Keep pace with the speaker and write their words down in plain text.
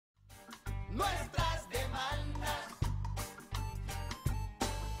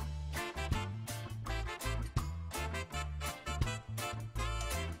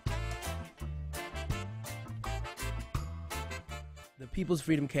The People's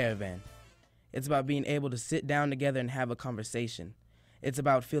Freedom Caravan. It's about being able to sit down together and have a conversation. It's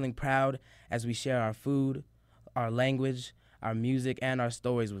about feeling proud as we share our food, our language, our music, and our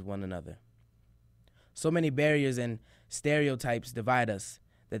stories with one another. So many barriers and stereotypes divide us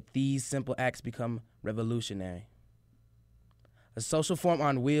that these simple acts become revolutionary. A social form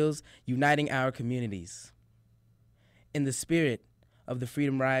on wheels uniting our communities. In the spirit of the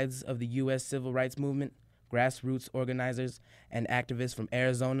freedom rides of the U.S. Civil Rights Movement, grassroots organizers and activists from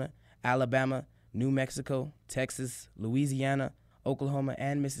Arizona, Alabama, New Mexico, Texas, Louisiana, Oklahoma,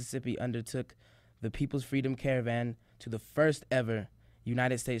 and Mississippi undertook the People's Freedom Caravan to the first ever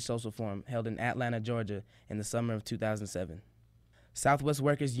United States Social Forum held in Atlanta, Georgia in the summer of 2007. Southwest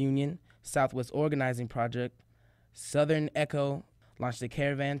Workers Union, Southwest Organizing Project, Southern Echo launched a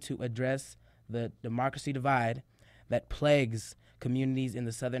caravan to address the democracy divide that plagues communities in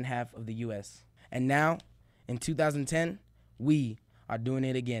the southern half of the U.S. And now, in 2010, we are doing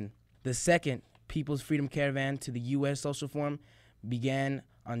it again. The second People's Freedom Caravan to the U.S. Social Forum began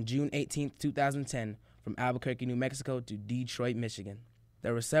on June 18, 2010, from Albuquerque, New Mexico to Detroit, Michigan.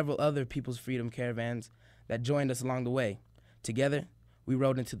 There were several other People's Freedom Caravans that joined us along the way. Together, we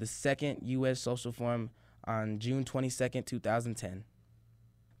rode into the second U.S. Social Forum on June 22, 2010.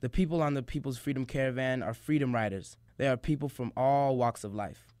 The people on the People's Freedom Caravan are freedom riders. They are people from all walks of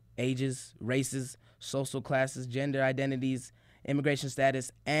life, ages, races, social classes, gender identities, immigration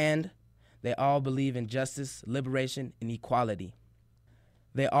status, and they all believe in justice, liberation, and equality.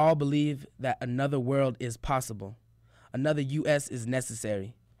 They all believe that another world is possible, another U.S. is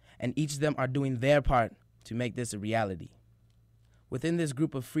necessary, and each of them are doing their part to make this a reality. Within this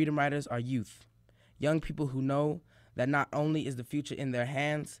group of freedom riders are youth, young people who know that not only is the future in their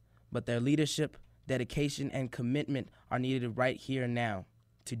hands, but their leadership, dedication, and commitment are needed right here and now,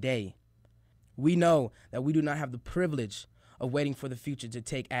 today. We know that we do not have the privilege of waiting for the future to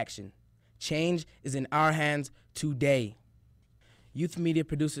take action. Change is in our hands today. Youth media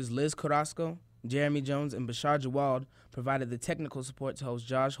producers Liz Carrasco, Jeremy Jones, and Bashar Jawad provided the technical support to host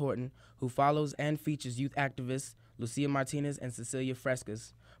Josh Horton, who follows and features youth activists Lucia Martinez and Cecilia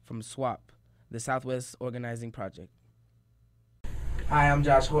Frescas from SWAP, the Southwest Organizing Project. Hi, I'm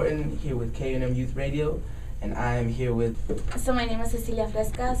Josh Horton, here with KUNM Youth Radio, and I am here with... So my name is Cecilia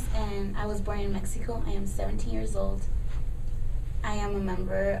Frescas, and I was born in Mexico. I am 17 years old. I am a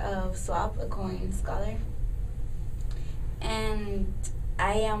member of SWAP, a Coin Scholar, and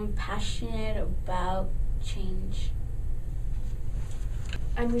I am passionate about change.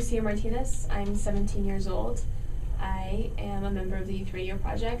 I'm Lucia Martinez. I'm 17 years old. I am a member of the Youth Radio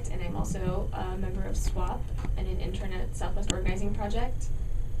Project, and I'm also a member of SWAP and an intern at Southwest Organizing Project.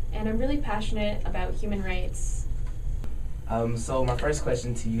 And I'm really passionate about human rights. So my first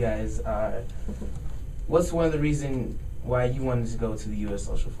question to you guys are, what's one of the reasons why you wanted to go to the U.S.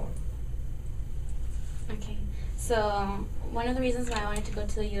 Social Forum? Okay, so one of the reasons why I wanted to go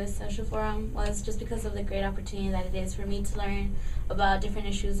to the U.S. Social Forum was just because of the great opportunity that it is for me to learn about different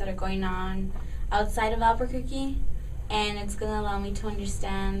issues that are going on outside of Albuquerque, and it's going to allow me to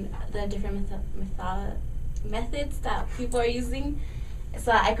understand the different methods that people are using,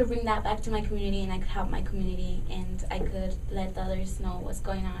 so I could bring that back to my community, and I could help my community, and I could let the others know what's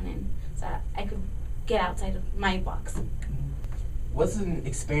going on, and so I could get outside of my box. What's an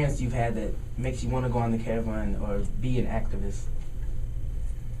experience you've had that makes you want to go on the caravan or be an activist?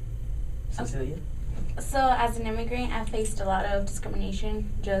 Cecilia? So as an immigrant, I've faced a lot of discrimination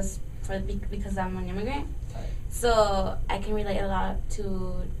just because I'm an immigrant. So I can relate a lot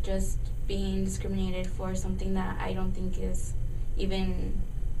to just being discriminated for something that I don't think is even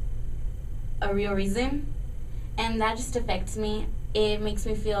a real reason. And that just affects me. It makes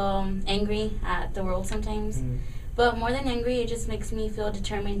me feel angry at the world sometimes. Mm-hmm. But more than angry, it just makes me feel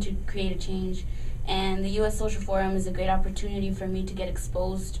determined to create a change. And the U.S. Social Forum is a great opportunity for me to get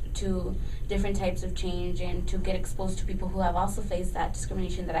exposed to different types of change and to get exposed to people who have also faced that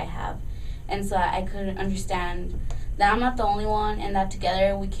discrimination that I have. And so I could understand that I'm not the only one, and that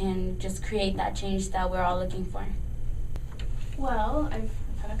together we can just create that change that we're all looking for. Well, I've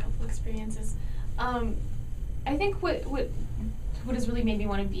had a couple experiences. I think what has really made me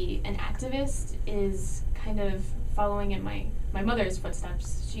want to be an activist is kind of following in my mother's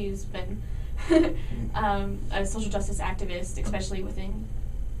footsteps. She's been a social justice activist, especially within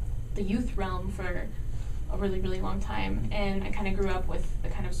the youth realm, for a really, really long time. And I kind of grew up with the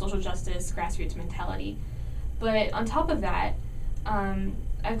kind of social justice, grassroots mentality. But on top of that,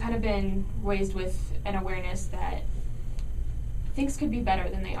 I've kind of been raised with an awareness that things could be better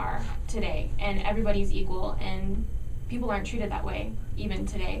than they are today, and everybody's equal, and people aren't treated that way, even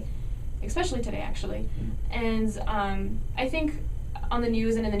today, especially today, actually. And I think on the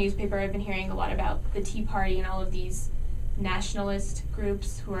news and in the newspaper, I've been hearing a lot about the Tea Party and all of these nationalist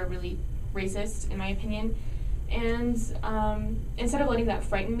groups who are really racist, in my opinion. And instead of letting that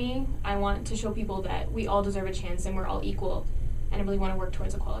frighten me, I want to show people that we all deserve a chance and we're all equal, and I really want to work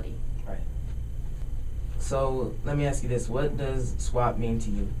towards equality. Right. So let me ask you this: what does SWAP mean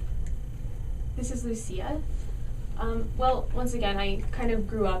to you? This is Lucia. Well, once again, I kind of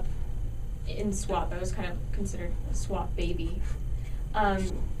grew up in SWAP. I was kind of considered a SWAP baby.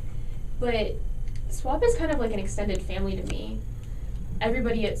 But SWAP is kind of like an extended family to me.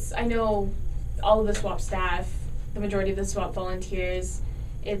 I know all of the SWAP staff, the majority of the SWAP volunteers.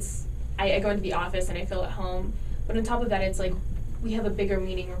 I go into the office and I feel at home. But on top of that, it's like we have a bigger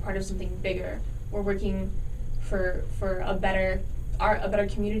meaning. We're part of something bigger. We're working for a better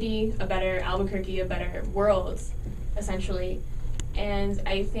community, a better Albuquerque, a better world, essentially. And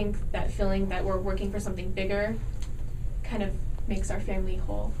I think that feeling that we're working for something bigger kind of makes our family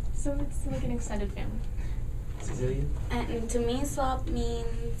whole. So it's like an extended family. Cecilia? And to me, SWAP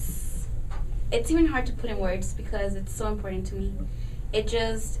means, it's even hard to put in words because it's so important to me.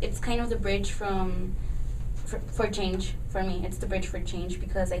 It's kind of the bridge for change for me. It's the bridge for change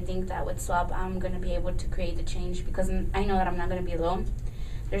because I think that with SWAP, I'm going to be able to create the change because I know that I'm not going to be alone.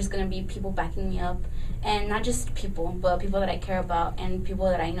 There's going to be people backing me up, and not just people, but people that I care about and people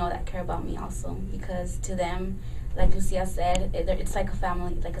that I know that care about me also, because to them, like Lucia said, it's like a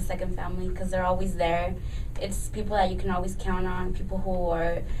family, like a second family, because they're always there. It's people that you can always count on, people who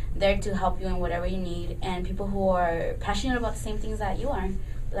are there to help you in whatever you need, and people who are passionate about the same things that you are.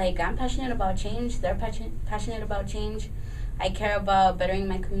 Like, I'm passionate about change, they're passionate about change. I care about bettering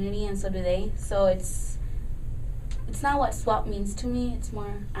my community, and so do they. So it's not what SWAP means to me, it's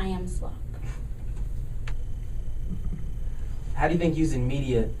more I am SWAP. How do you think using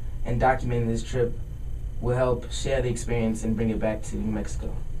media and documenting this trip will help share the experience and bring it back to New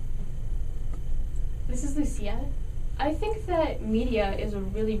Mexico? This is Lucia. I think that media is a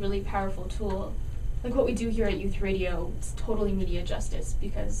really, really powerful tool. Like what we do here at Youth Radio, it's totally media justice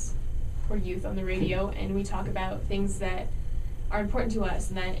because we're youth on the radio and we talk about things that are important to us,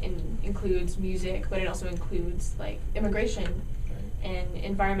 and that includes music, but it also includes like immigration and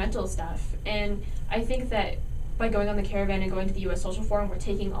environmental stuff. And I think that by going on the Caravan and going to the U.S. Social Forum, we're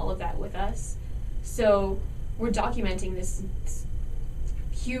taking all of that with us. So we're documenting this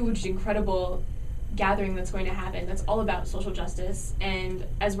huge, incredible gathering that's going to happen that's all about social justice. And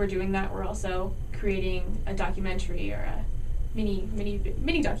as we're doing that, we're also creating a documentary or a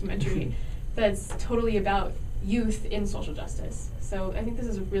mini documentary that's totally about youth in social justice. So I think this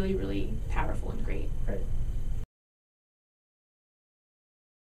is really, really powerful and great. Right.